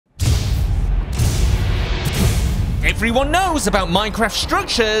Everyone knows about Minecraft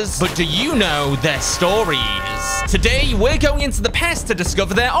structures, but do you know their stories? Today, we're going into the past to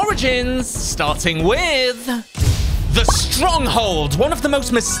discover their origins, starting with the Stronghold, one of the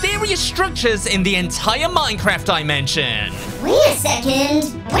most mysterious structures in the entire Minecraft dimension. Wait a second,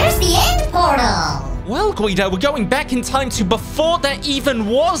 where's the end portal? Well, Guido, we're going back in time to before there even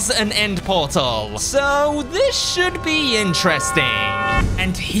was an end portal. So this should be interesting.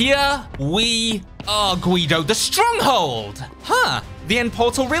 And here we are, Guido, the Stronghold. Huh, the end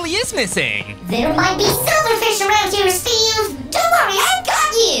portal really is missing. There might be silverfish around here, Steve. Don't worry, I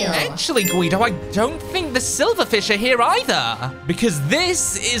got you. Actually, Guido, I don't think the silverfish are here either. Because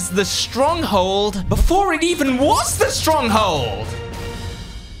this is the Stronghold before it even was the Stronghold.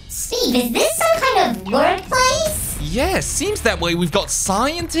 Steve, is this some kind of workplace? Yeah, seems that way. We've got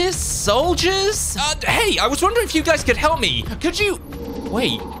scientists, soldiers. Hey, I was wondering if you guys could help me. Could you...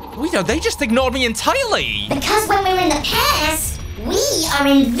 Wait, Guido, they just ignored me entirely. Because when we're in the past, we are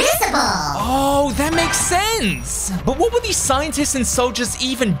invisible. Oh, that makes sense. But what were these scientists and soldiers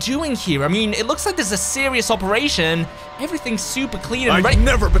even doing here? I mean, it looks like there's a serious operation. Everything's super clean and ready. I'd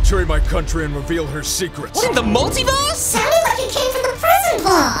never betray my country and reveal her secrets. What, in the multiverse? Sounded like it came from the prison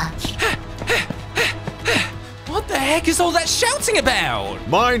block. What the heck is all that shouting about?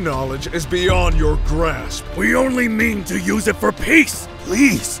 My knowledge is beyond your grasp. We only mean to use it for peace.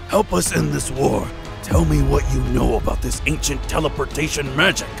 Please, help us end this war. Tell me what you know about this ancient teleportation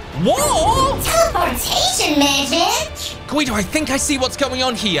magic. War? Teleportation magic? Guido, I think I see what's going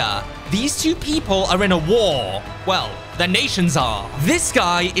on here. These two people are in a war. Well, their nations are. This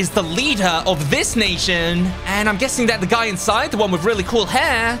guy is the leader of this nation, and I'm guessing that the guy inside, the one with really cool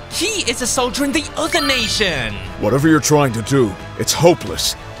hair, he is a soldier in the other nation. Whatever you're trying to do, it's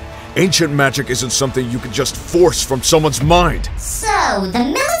hopeless. Ancient magic isn't something you can just force from someone's mind. So, the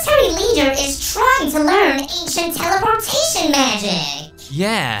military leader is trying to learn ancient teleportation magic.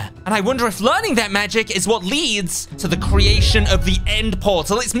 Yeah, and I wonder if learning that magic is what leads to the creation of the end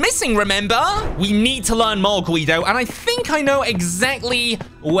portal. It's missing, remember? We need to learn more, Guido, and I think I know exactly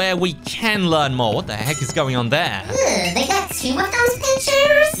where we can learn more. What the heck is going on there? They got two of those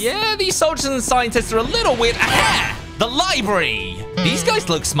pictures? Yeah, these soldiers and scientists are a little weird. Aha! The library! These guys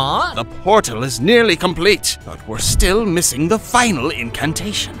look smart. The portal is nearly complete, but we're still missing the final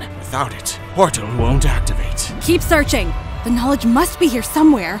incantation. Without it, portal won't activate. Keep searching. The knowledge must be here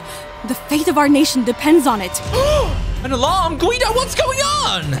somewhere. The fate of our nation depends on it. An alarm! Guido, what's going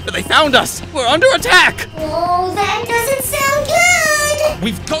on? They found us! We're under attack! Oh, that doesn't sound good!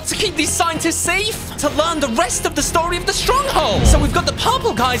 We've got to keep these scientists safe to learn the rest of the story of the Stronghold. So we've got the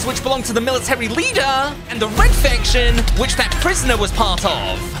purple guys, which belong to the military leader, and the red faction, which that prisoner was part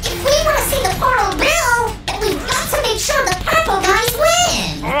of. If we want to see the portal build, then we've got to make sure the purple guys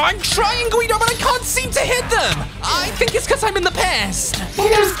win! Oh, I'm trying, Guido, but I can't seem to hit them. I think it's because I'm in the past. Then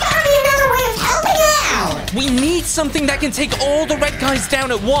there's gotta be another way of helping out! We need something that can take all the red guys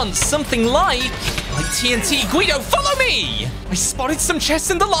down at once. Something like TNT. Guido, follow me! I spotted some chests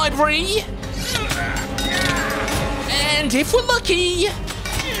in the library. And if we're lucky,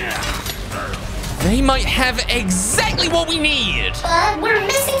 they might have exactly what we need. But we're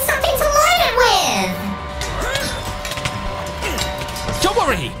missing something to light it with! Don't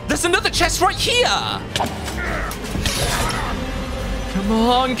worry, there's another chest right here. Come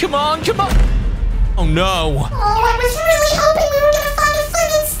on, come on, come on. Oh no. Oh, I was really hoping we were gonna find a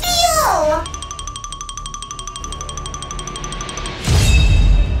flint and steel!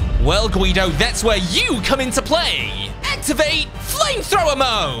 Well, Guido, that's where you come into play. Activate flamethrower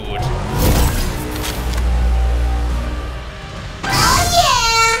mode. Oh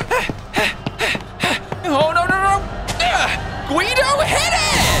yeah! Oh no, no, no. Guido, hit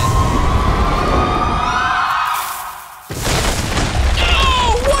it!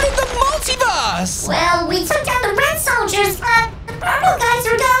 Oh, what in the multiverse? Well, we took down the red soldiers, but the purple guys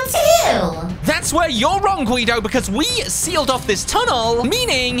are gone too! That's where you're wrong, Guido, because we sealed off this tunnel,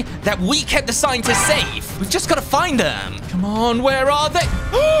 meaning that we kept the scientists safe. We've just got to find them. Come on, where are they?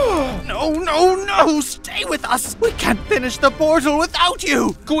 No, no, no! Stay with us! We can't finish the portal without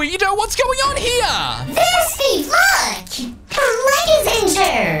you! Guido, what's going on here? There, Steve, look! Her leg is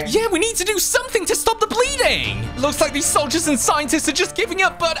injured! Yeah, we need to do something to stop the bleeding. Looks like these soldiers and scientists are just giving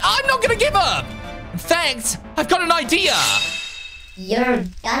up, but I'm not gonna give up. In fact, I've got an idea. You're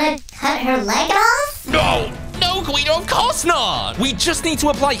gonna cut her leg off? No, no, Guido, of course not. We just need to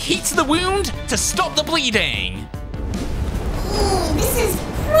apply heat to the wound to stop the bleeding. Ooh, this is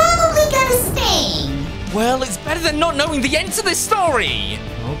probably gonna sting. Well, it's better than not knowing the end to this story.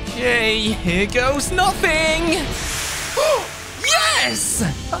 Okay, here goes nothing. Yes!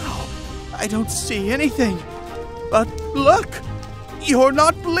 Oh, I don't see anything. But look! You're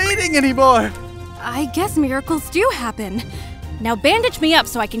not bleeding anymore! I guess miracles do happen. Now bandage me up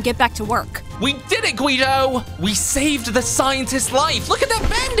so I can get back to work. We did it, Guido! We saved the scientist's life! Look at that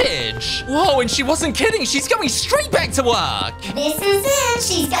bandage! Whoa, and she wasn't kidding! She's going straight back to work! This is it.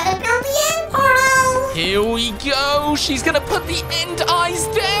 She's gonna build the end portal. Here we go! She's gonna put the end eyes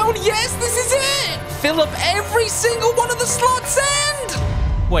down! Yes, this is it! Fill up every single one of the slots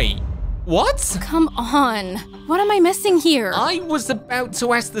and... Wait, what? Come on. What am I missing here? I was about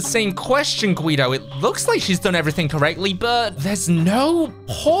to ask the same question, Guido. It looks like she's done everything correctly, but there's no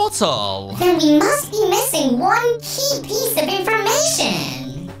portal. Then we must be missing one key piece of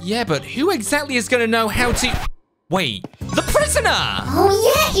information. Yeah, but who exactly is gonna know how to... Wait, the prisoner! Oh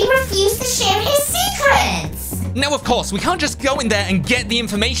yeah, he refused to share his secrets. Now, of course, we can't just go in there and get the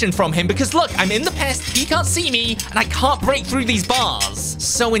information from him because look, I'm in the past, he can't see me, and I can't break through these bars.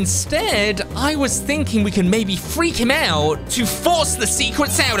 So instead, I was thinking we can maybe freak him out to force the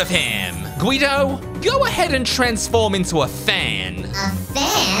secrets out of him. Guido, go ahead and transform into a fan. A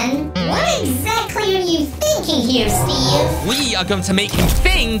fan? What exactly are you thinking here, Steve? We are going to make him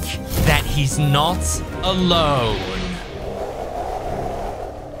think that he's not alone.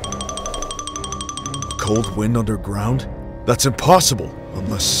 Cold wind underground? That's impossible,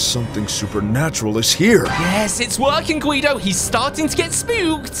 unless something supernatural is here. Yes, it's working, Guido. He's starting to get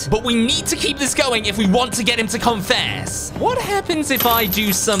spooked. But we need to keep this going if we want to get him to confess. What happens if I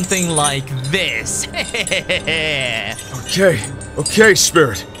do something like this? Okay,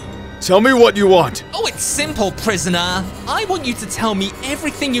 Spirit. Tell me what you want. Oh, it's simple, prisoner. I want you to tell me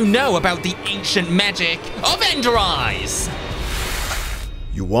everything you know about the ancient magic of Ender Eyes.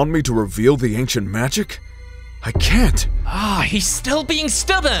 You want me to reveal the ancient magic? I can't. Ah, he's still being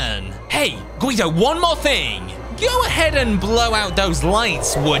stubborn. Hey, Guido, one more thing. Go ahead and blow out those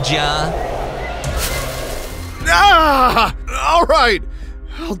lights, would ya? Ah! All right.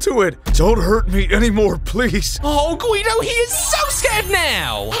 I'll do it. Don't hurt me anymore, please. Oh, Guido, he is so scared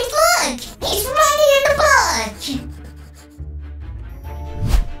now. And look, he's right here in the book.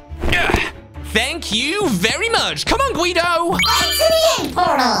 Thank you very much. Come on, Guido. Back to the end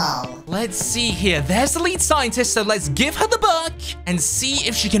portal. Let's see here. There's the lead scientist, so let's give her the book and see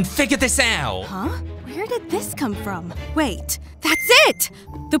if she can figure this out. Huh? Where did this come from? Wait, that's it!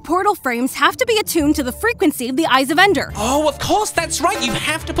 The portal frames have to be attuned to the frequency of the Eyes of Ender. Oh, of course, that's right. You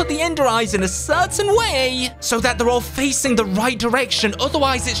have to put the Ender Eyes in a certain way so that they're all facing the right direction.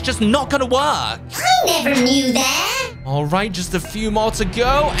 Otherwise, it's just not gonna work. I never knew that. All right, just a few more to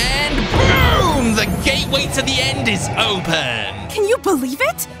go, and boom! The gateway to the end is open. Can you believe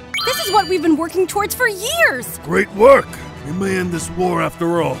it? This is what we've been working towards for years. Great work. We may end this war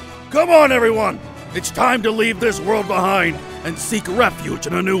after all. Come on, everyone. It's time to leave this world behind and seek refuge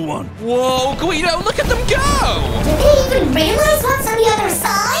in a new one. Whoa, Guido, look at them go! Did they even realize what's on the other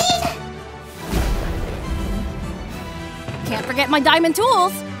side? Can't forget my diamond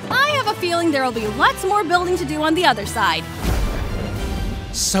tools. I have a feeling there'll be lots more building to do on the other side.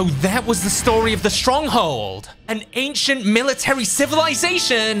 So that was the story of the Stronghold, an ancient military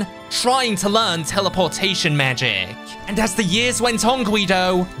civilization trying to learn teleportation magic. And as the years went on,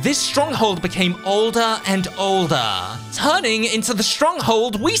 Guido, this stronghold became older and older, turning into the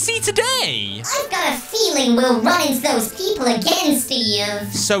stronghold we see today. I've got a feeling we'll run into those people again,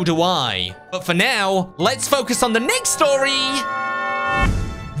 Steve. So do I. But for now, let's focus on the next story.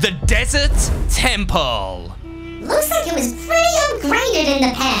 The Desert Temple. Looks like it was pretty upgraded in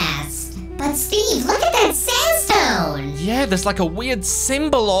the past. But Steve, look at that sandstone. Yeah, there's like a weird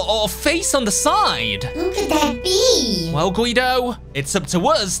symbol or face on the side. Who could that be? Well, Guido, it's up to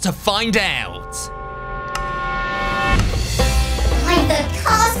us to find out. Like the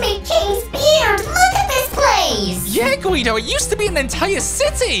Cosmic King's beard. Look at this place. Yeah, Guido, it used to be an entire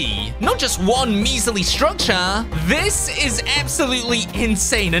city, not just one measly structure. This is absolutely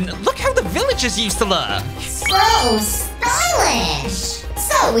insane, and look how the villagers used to look. So stylish.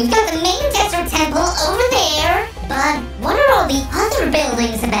 So we've got the main desert temple over there, but what are all the other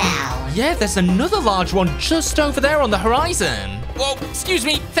buildings about? Yeah, there's another large one just over there on the horizon. Whoa, excuse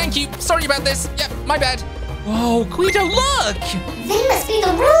me, thank you, sorry about this. Yep, my bad. Whoa, Guido, look! They must be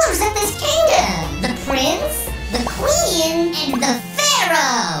the rulers of this kingdom. The prince, the queen, and the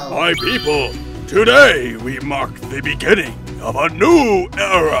pharaoh. My people, today we mark the beginning of a new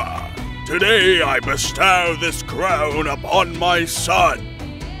era. Today I bestow this crown upon my son,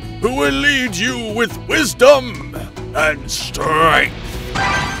 who will lead you with wisdom and strength.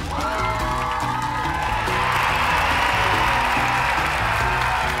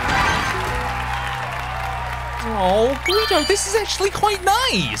 Oh, Guido, this is actually quite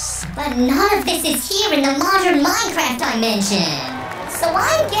nice. But none of this is here in the modern Minecraft dimension. So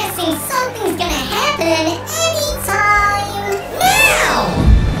I'm guessing something's gonna happen anytime now!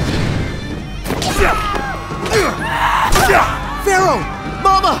 Pharaoh!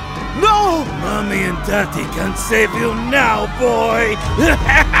 Mama! No! Mommy and Daddy can save you now, boy!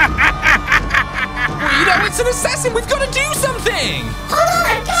 Guido, it's an assassin! We've got to do something! Hold on,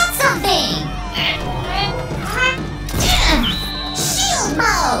 I've got something! Shield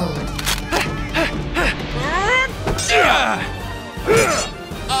mode!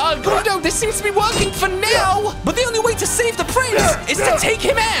 Guido, this seems to be working for now! But the only way to save the prince is to take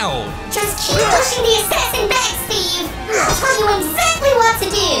him out! Just keep pushing the assassin back, Steve! I'll tell you exactly what to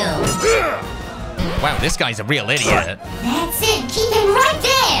do! Wow, this guy's a real idiot. That's it, keep him right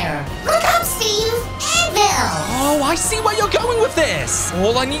there! Look up, Steve! Anvil! Oh, I see where you're going with this!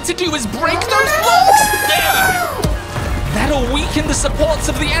 All I need to do is break those blocks! That'll weaken the supports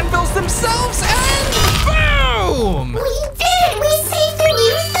of the anvils themselves, and boom! We did it! We saved the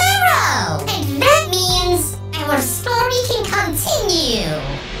new Pharaoh! And that means our story can continue!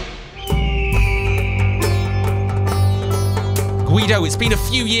 Guido, it's been a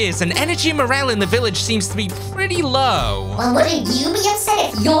few years and energy and morale in the village seems to be pretty low. Well, wouldn't you be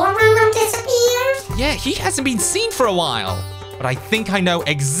upset if your ruler disappeared? Yeah, he hasn't been seen for a while. But I think I know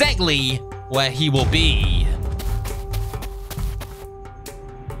exactly where he will be.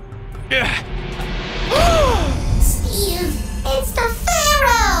 Steve, it's the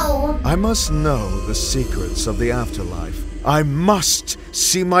Pharaoh! I must know the secrets of the afterlife. I must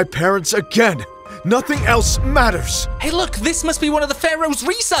see my parents again. Nothing else matters. Hey, look, this must be one of the Pharaoh's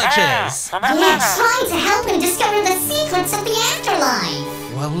researchers. Yeah, trying to help him discover the secrets of the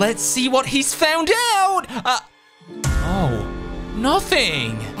afterlife. Well, let's see what he's found out. Oh,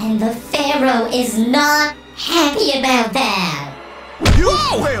 nothing. And the Pharaoh is not happy about that.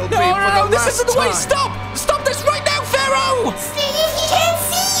 Whoa! No, this isn't the way. Stop! Stop this right now, Pharaoh! Steve, he can't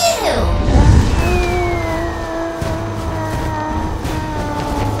see you!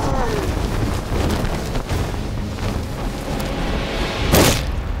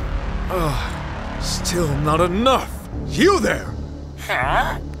 Still not enough. You there!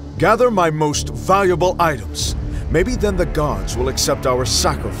 Gather my most valuable items. Maybe then the gods will accept our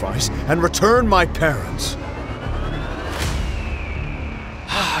sacrifice and return my parents.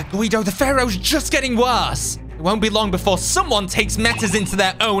 Guido, the Pharaoh's just getting worse. It won't be long before someone takes matters into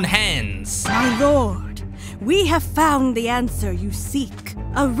their own hands. My lord, we have found the answer you seek.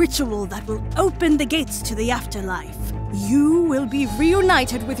 A ritual that will open the gates to the afterlife. You will be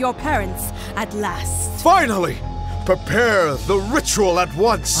reunited with your parents at last. Finally! Prepare the ritual at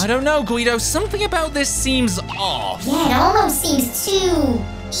once. I don't know, Guido. Something about this seems off. Yeah, it almost seems too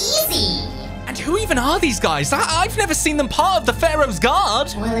easy. And who even are these guys? I've never seen them part of the Pharaoh's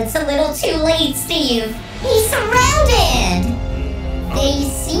guard. Well, it's a little too late, Steve. He's surrounded. They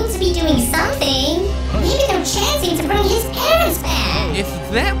seem to be doing something. Maybe they're chanting to bring his parents back. If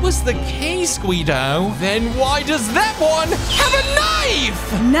that was the case, Guido, then why does that one have a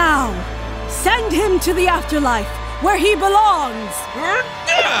knife? Now, send him to the afterlife, where he belongs.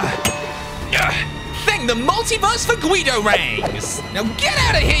 Thank the multiverse for Guido rings. Now get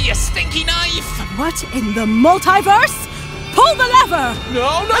out of here, you stinky knife. What in the multiverse? Pull the lever!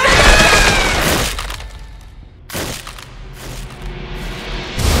 No.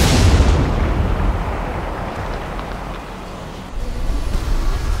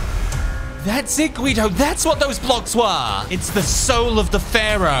 That's it, Guido. That's what those blocks were. It's the soul of the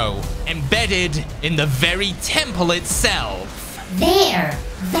Pharaoh, embedded in the very temple itself. There.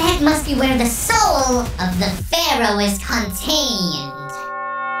 That must be where the soul of the Pharaoh is contained.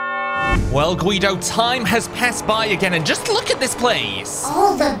 Well, Guido, time has passed by again, and just look at this place.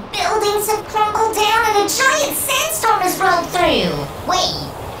 All the buildings have crumbled down and a giant sandstorm has rolled through. Wait,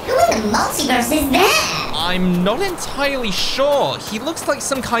 who in the multiverse is that? I'm not entirely sure. He looks like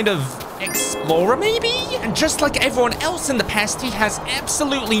some kind of explorer, maybe? And just like everyone else in the past, he has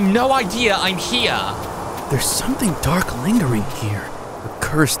absolutely no idea I'm here. There's something dark lingering here. A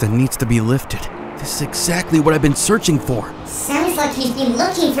curse that needs to be lifted. This is exactly what I've been searching for. Sounds like he's been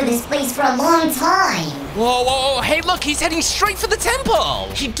looking for this place for a long time. Whoa, whoa, whoa, hey, look, he's heading straight for the temple.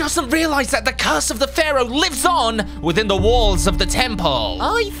 He doesn't realize that the curse of the Pharaoh lives on within the walls of the temple.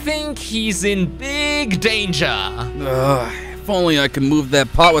 I think he's in big danger. If only I could move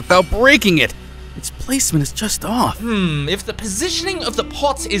that pot without breaking it. Its placement is just off. If the positioning of the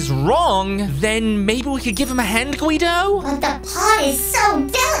pot is wrong, then maybe we could give him a hand, Guido? But the pot is so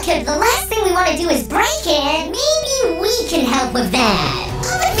delicate, the last thing we want to do is break it. Maybe we can help with that.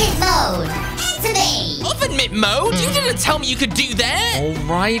 Ultimate mode, activate! government mode. You didn't tell me you could do that. All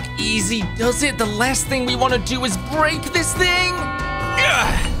right, easy does it. The last thing we want to do is break this thing.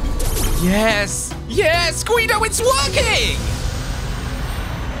 Ugh. Yes, yes, Guido, it's working.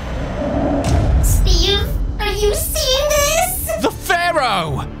 Steve, are you seeing this? The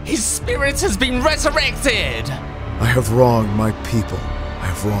Pharaoh! His spirit has been resurrected! I have wronged my people. I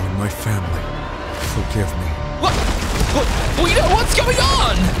have wronged my family. Forgive me. What? Guido, what's going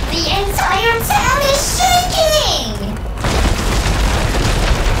on? The entire town is shaking!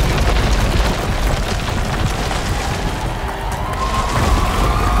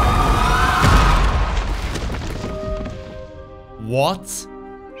 What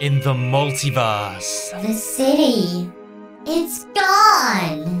in the multiverse? The city. It's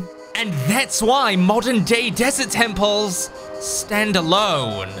gone! And that's why modern-day desert temples stand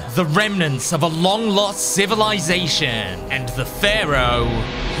alone. The remnants of a long-lost civilization and the Pharaoh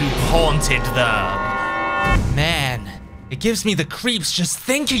who haunted them. Man, it gives me the creeps just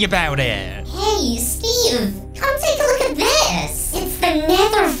thinking about it. Hey, Steve, come take a look at this! It's the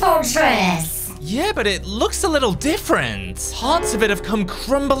Nether Fortress! Yeah, but it looks a little different. Parts of it have come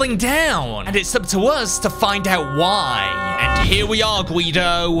crumbling down, and it's up to us to find out why. And here we are,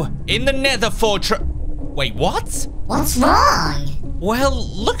 Guido, in the Nether Fortress. Wait, what? What's wrong? Well,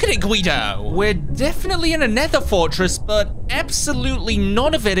 look at it, Guido. We're definitely in a Nether Fortress, but absolutely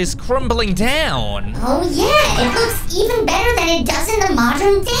none of it is crumbling down. Oh yeah, it looks even better than it does in the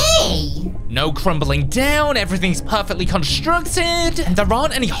modern day. No crumbling down, everything's perfectly constructed, and there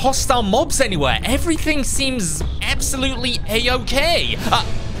aren't any hostile mobs anywhere. Everything seems absolutely a-okay.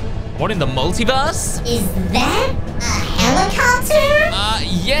 What in the multiverse? Is that a helicopter?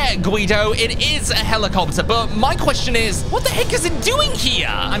 Yeah, Guido, it is a helicopter, but my question is, what the heck is it doing here?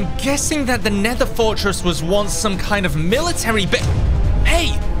 I'm guessing that the Nether Fortress was once some kind of military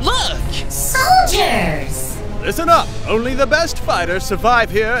Hey, look! Soldiers! Listen up! Only the best fighters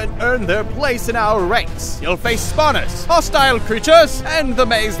survive here and earn their place in our ranks. You'll face spawners, hostile creatures, and the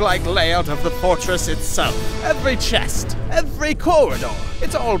maze-like layout of the fortress itself. Every chest, every corridor,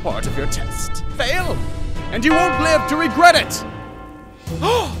 it's all part of your test. Fail, and you won't live to regret it!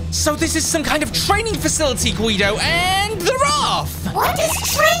 So this is some kind of training facility, Guido, and they're off! What does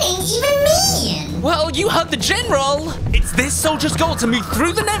training even mean? Well, you heard the general. It's this soldier's goal to move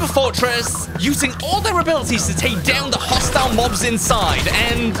through the Nether Fortress, using all their abilities to take down the hostile mobs inside.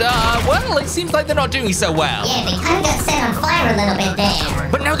 And, well, it seems like they're not doing so well. Yeah, they kind of got set on fire a little bit there.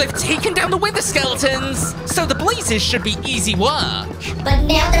 But now they've taken down the wither skeletons, so the blazes should be easy work. But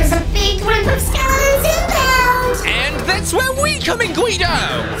now there's a big group of skeletons inbound! And that's where we come in, Guido!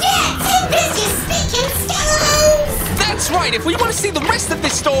 Yeah, take this, you stinking skeletons! That's right, if we want to see the rest of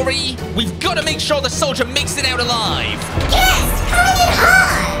this story, we've got to make sure the soldier makes it out alive. Yes, coming in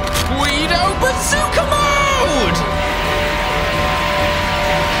hot! Guido Bazooka Mode!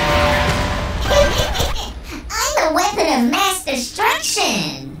 I'm the weapon of mass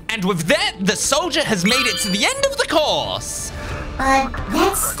destruction! And with that, the soldier has made it to the end of the course. But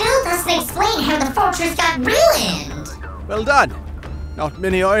that still doesn't explain how the fortress got ruined. Well done. Not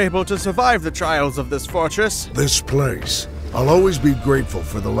many are able to survive the trials of this fortress. This place. I'll always be grateful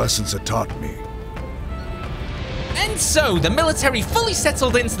for the lessons it taught me. And so, the military fully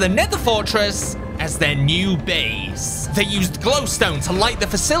settled into the Nether Fortress as their new base. They used glowstone to light the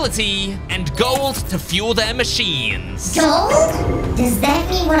facility and gold to fuel their machines. Gold? Does that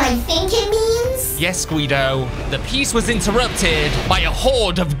mean what I think it means? Yes, Guido. The peace was interrupted by a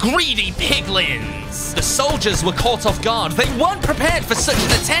horde of greedy piglins. The soldiers were caught off guard. They weren't prepared for such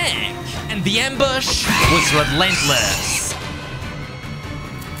an attack. And the ambush was relentless.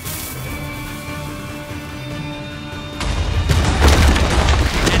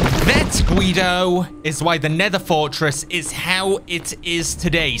 That, Guido, is why the Nether Fortress is how it is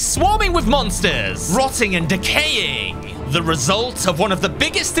today. Swarming with monsters, rotting and decaying. The result of one of the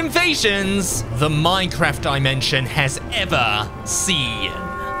biggest invasions the Minecraft dimension has ever seen.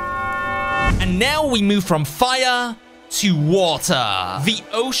 And now we move from fire to water. The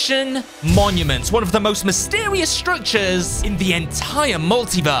Ocean Monument, one of the most mysterious structures in the entire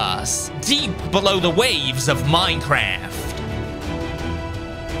multiverse, deep below the waves of Minecraft.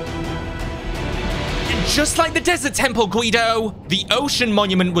 Just like the Desert Temple, Guido, the Ocean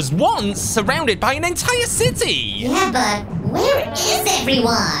Monument was once surrounded by an entire city. Yeah, but where is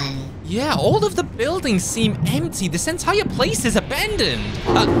everyone? Yeah, all of the buildings seem empty. This entire place is abandoned.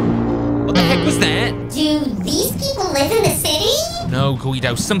 What the heck was that? Do these people live in the city? No,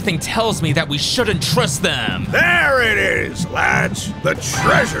 Guido, something tells me that we shouldn't trust them. There it is, lads. The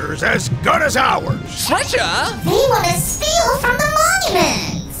treasure's as good as ours. Treasure? They want to steal from the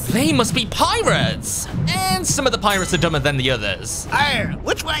monument. They must be pirates! And some of the pirates are dumber than the others.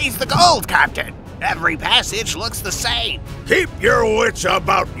 Which way's the gold, Captain? Every passage looks the same. Keep your wits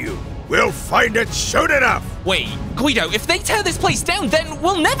about you. We'll find it soon enough. Wait, Guido, if they tear this place down, then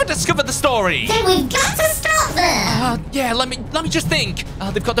we'll never discover the story. Then we've got to stop them! Yeah, let me just think.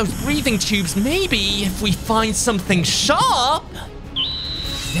 They've got those breathing tubes. Maybe if we find something sharp,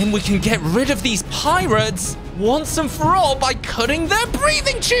 then we can get rid of these pirates once and for all by cutting their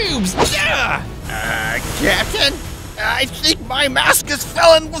breathing tubes. Yeah! Captain, I think my mask is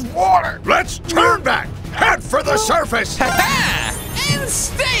filling with water. Let's turn back. Head for the surface. Ha-ha! And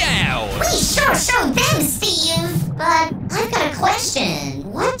stay out! We sure showed them, Steve! But I've got a question.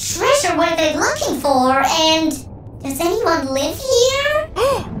 What treasure were they looking for, and does anyone live here?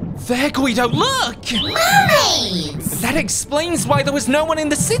 There, Guido, look! Mermaids! That explains why there was no one in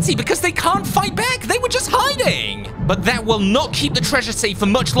the city, because they can't fight back. They were just hiding. But that will not keep the treasure safe for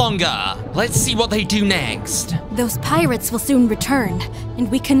much longer. Let's see what they do next. Those pirates will soon return,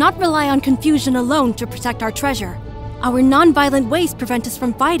 and we cannot rely on confusion alone to protect our treasure. Our non-violent ways prevent us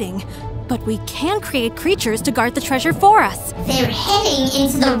from fighting, but we can create creatures to guard the treasure for us. They're heading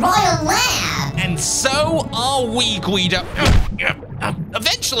into the royal lab! And so are we, Guido.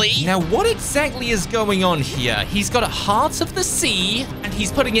 Eventually! Now, what exactly is going on here? He's got a heart of the sea, and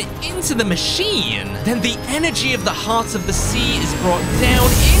he's putting it into the machine. Then the energy of the heart of the sea is brought down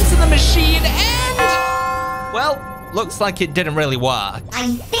into the machine, and... well, looks like it didn't really work.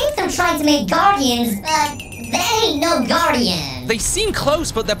 I think they're trying to make guardians, but that ain't no guardian. They seem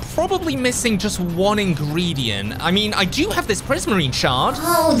close, but they're probably missing just one ingredient. I mean, I do have this prismarine shard.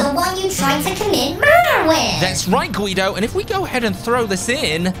 Oh, the one you tried to commit murder with. That's right, Guido, and if we go ahead and throw this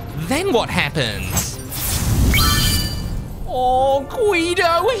in, then what happens? Oh,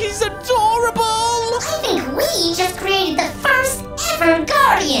 Guido, he's adorable! I think we just created the first ever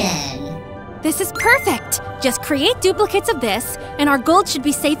guardian. This is perfect! Just create duplicates of this, and our gold should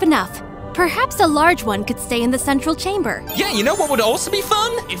be safe enough. Perhaps a large one could stay in the central chamber. Yeah, you know what would also be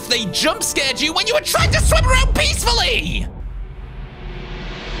fun? If they jump scared you when you were trying to swim around peacefully!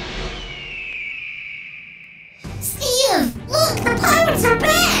 Steve, look, the pirates are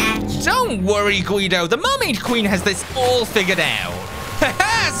back! Don't worry, Guido. The Mermaid Queen has this all figured out.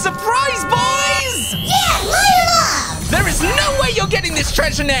 Ha-ha! Surprise, boys! Yeah, light 'em up! There is no way you're getting this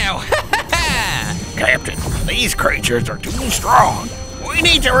treasure now! Ha-ha-ha! Captain, these creatures are too strong. We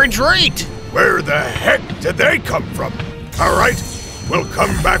need to retreat. Where the heck did they come from? All right, we'll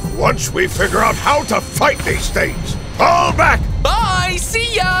come back once we figure out how to fight these things. Fall back! Bye!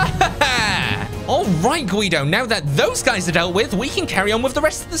 See ya! All right, Guido. Now that those guys are dealt with, we can carry on with the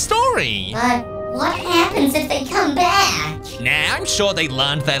rest of the story. But what happens if they come back? Nah, I'm sure they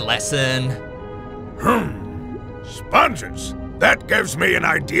learned their lesson. Sponges. That gives me an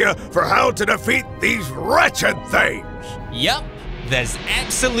idea for how to defeat these wretched things. Yup. There's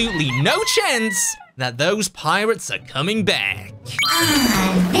absolutely no chance that those pirates are coming back.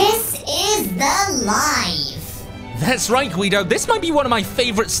 This is the life. That's right, Guido. This might be one of my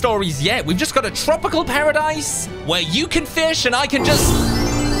favorite stories yet. We've just got a tropical paradise where you can fish and I can just...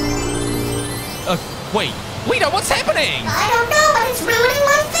 wait. Guido, what's happening? I don't know, but it's ruining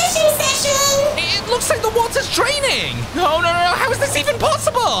my fishing session. It looks like the water's draining. No. How is this even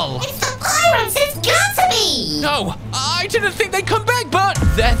possible? It's the pirates. It's got to be. No, I didn't think they'd come back, but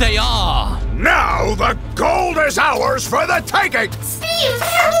there they are. Now the gold is ours for the taking. Steve,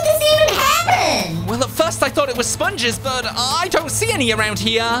 how did this even happen? Well, at first I thought it was sponges, but I don't see any around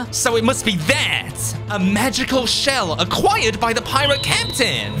here. So it must be that. A magical shell acquired by the pirate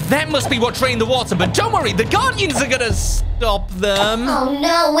captain. That must be what drained the water, but don't worry, the Guardians are gonna stop them. Oh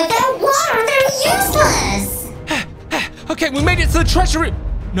no, without water, they're useless. Okay, we made it to the treasury.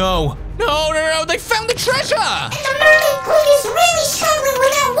 No, they found the treasure. And the Mermaid Queen is really struggling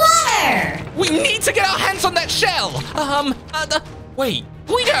without water. We need to get our hands on that shell. Wait,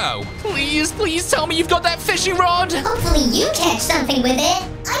 Guido, please tell me you've got that fishing rod. Hopefully you catch something with it.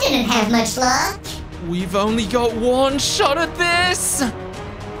 I didn't have much luck. We've only got one shot at this.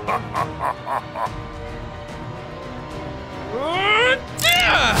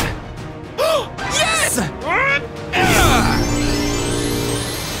 Yes!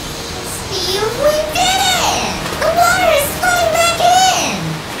 Steve, we did it! The water is flowing back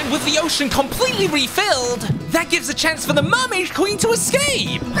in! And with the ocean completely refilled, that gives a chance for the Mermaid Queen to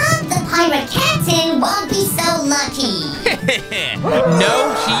escape. But the pirate captain won't be so lucky.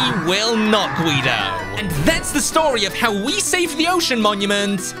 No, he will not, Guido. And that's the story of how we saved the ocean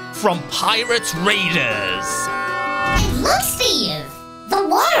monument from pirate raiders. And look, Steve! The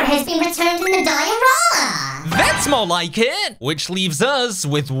water has been returned in the diorama. That's more like it! Which leaves us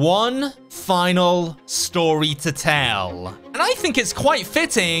with one final story to tell. And I think it's quite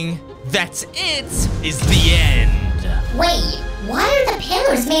fitting that it is the end. Wait, why are the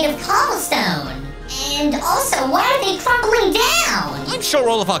pillars made of cobblestone? And also, why are they crumbling down? I'm sure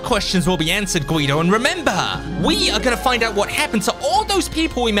all of our questions will be answered, Guido, and remember, we are gonna find out what happened to all those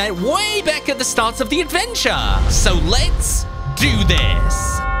people we met way back at the start of the adventure. So let's do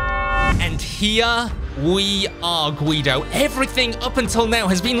this. And here we are, Guido. Everything up until now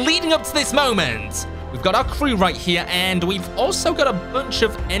has been leading up to this moment. We've got our crew right here, and we've also got a bunch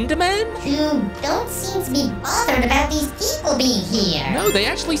of Endermen. Who don't seem to be bothered about these people being here. No, they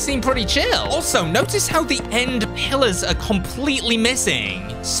actually seem pretty chill. Also, notice how the end pillars are completely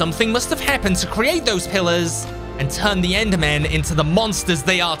missing. Something must have happened to create those pillars and turn the Endermen into the monsters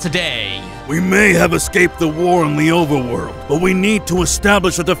they are today. We may have escaped the war in the overworld, but we need to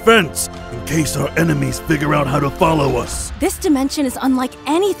establish a defense in case our enemies figure out how to follow us. This dimension is unlike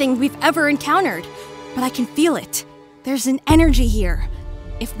anything we've ever encountered, but I can feel it. There's an energy here.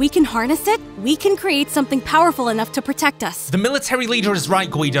 If we can harness it, we can create something powerful enough to protect us. The military leader is right,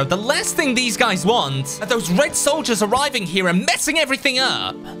 Guido. The last thing these guys want are those red soldiers arriving here and messing everything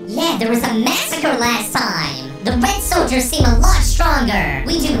up. Yeah, there was a massacre last time. The red soldiers seem a lot stronger.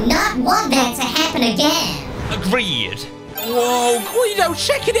 We do not want that to happen again. Agreed. Whoa, Guido,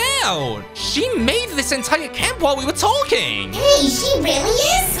 check it out! She made this entire camp while we were talking! Hey, she really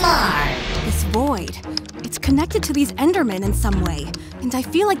is smart! This void, it's connected to these Endermen in some way, and I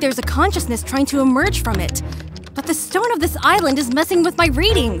feel like there's a consciousness trying to emerge from it. But the stone of this island is messing with my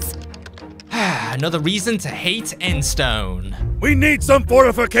readings. Another reason to hate Endstone. We need some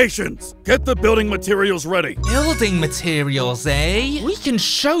fortifications. Get the building materials ready. Building materials, eh? We can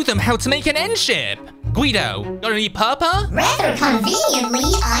show them how to make an end ship. Guido, got any purple? Rather conveniently,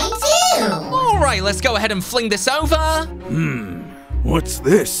 I do! Alright, let's go ahead and fling this over. What's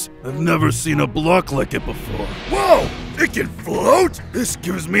this? I've never seen a block like it before. Whoa! It can float? This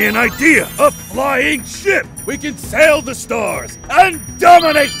gives me an idea. A flying ship! We can sail the stars and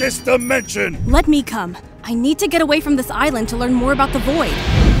dominate this dimension! Let me come. I need to get away from this island to learn more about the void.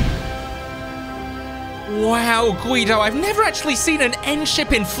 Wow, Guido, I've never actually seen an end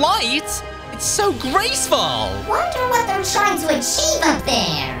ship in flight. It's so graceful. Wonder what they're trying to achieve up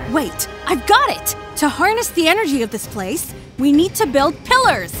there. Wait, I've got it! To harness the energy of this place, we need to build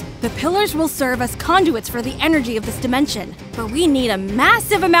pillars. The pillars will serve as conduits for the energy of this dimension, but we need a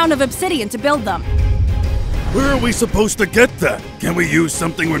massive amount of obsidian to build them. Where are we supposed to get that? Can we use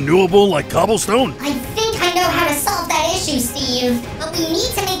something renewable like cobblestone? I think I know how to solve that issue, Steve, but we need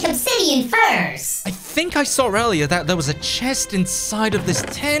to make obsidian first. I think I saw earlier that there was a chest inside of this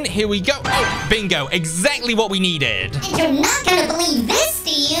tent. Here we go. Oh, bingo, exactly what we needed. And you're not gonna believe this,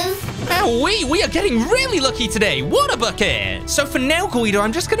 Steve. Wow, we are getting really lucky today. What a bucket. So for now, Guido,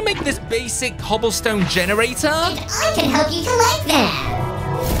 I'm just gonna make this basic cobblestone generator. And I can help you collect that.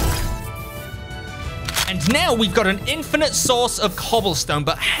 And now we've got an infinite source of cobblestone,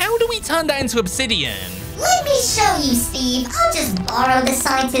 but how do we turn that into obsidian? Let me show you, Steve. I'll just borrow the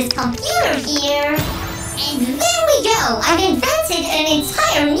scientist's computer here. And there we go. I've invented an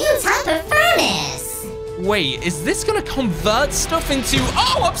entire new type of furnace. Wait, is this gonna convert stuff into...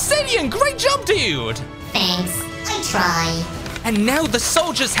 Oh, obsidian! Great job, dude! Thanks. I try. And now the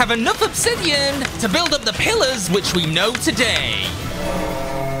soldiers have enough obsidian to build up the pillars which we know today.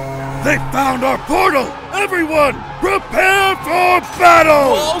 They found our portal! Everyone, prepare for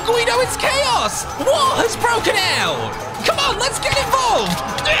battle! Oh, Guido, it's chaos! War has broken out! Come on, let's get involved!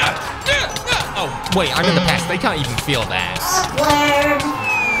 Oh, wait, I'm in the past. They can't even feel that. Awkward.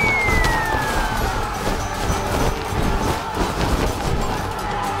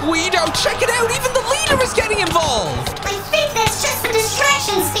 Guido, check it out! Even the leader is getting involved! I think that's just a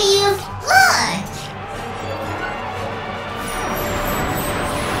distraction, Steve. Look!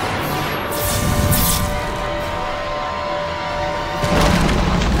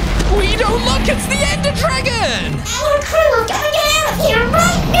 Guido, look! It's the Ender Dragon! Our crew gotta get out of here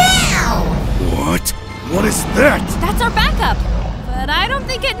right now! What? What is that? That's our backup! But I don't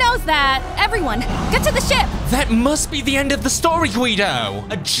think it knows that. Everyone, get to the ship! That must be the end of the story, Guido!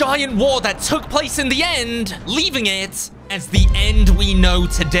 A giant war that took place in the end, leaving it as the end we know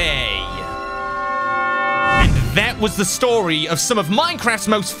today. And that was the story of some of Minecraft's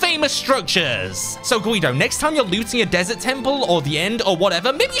most famous structures. So Guido, next time you're looting a desert temple or the end or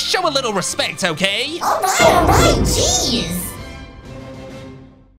whatever, maybe show a little respect, okay? Alright, jeez!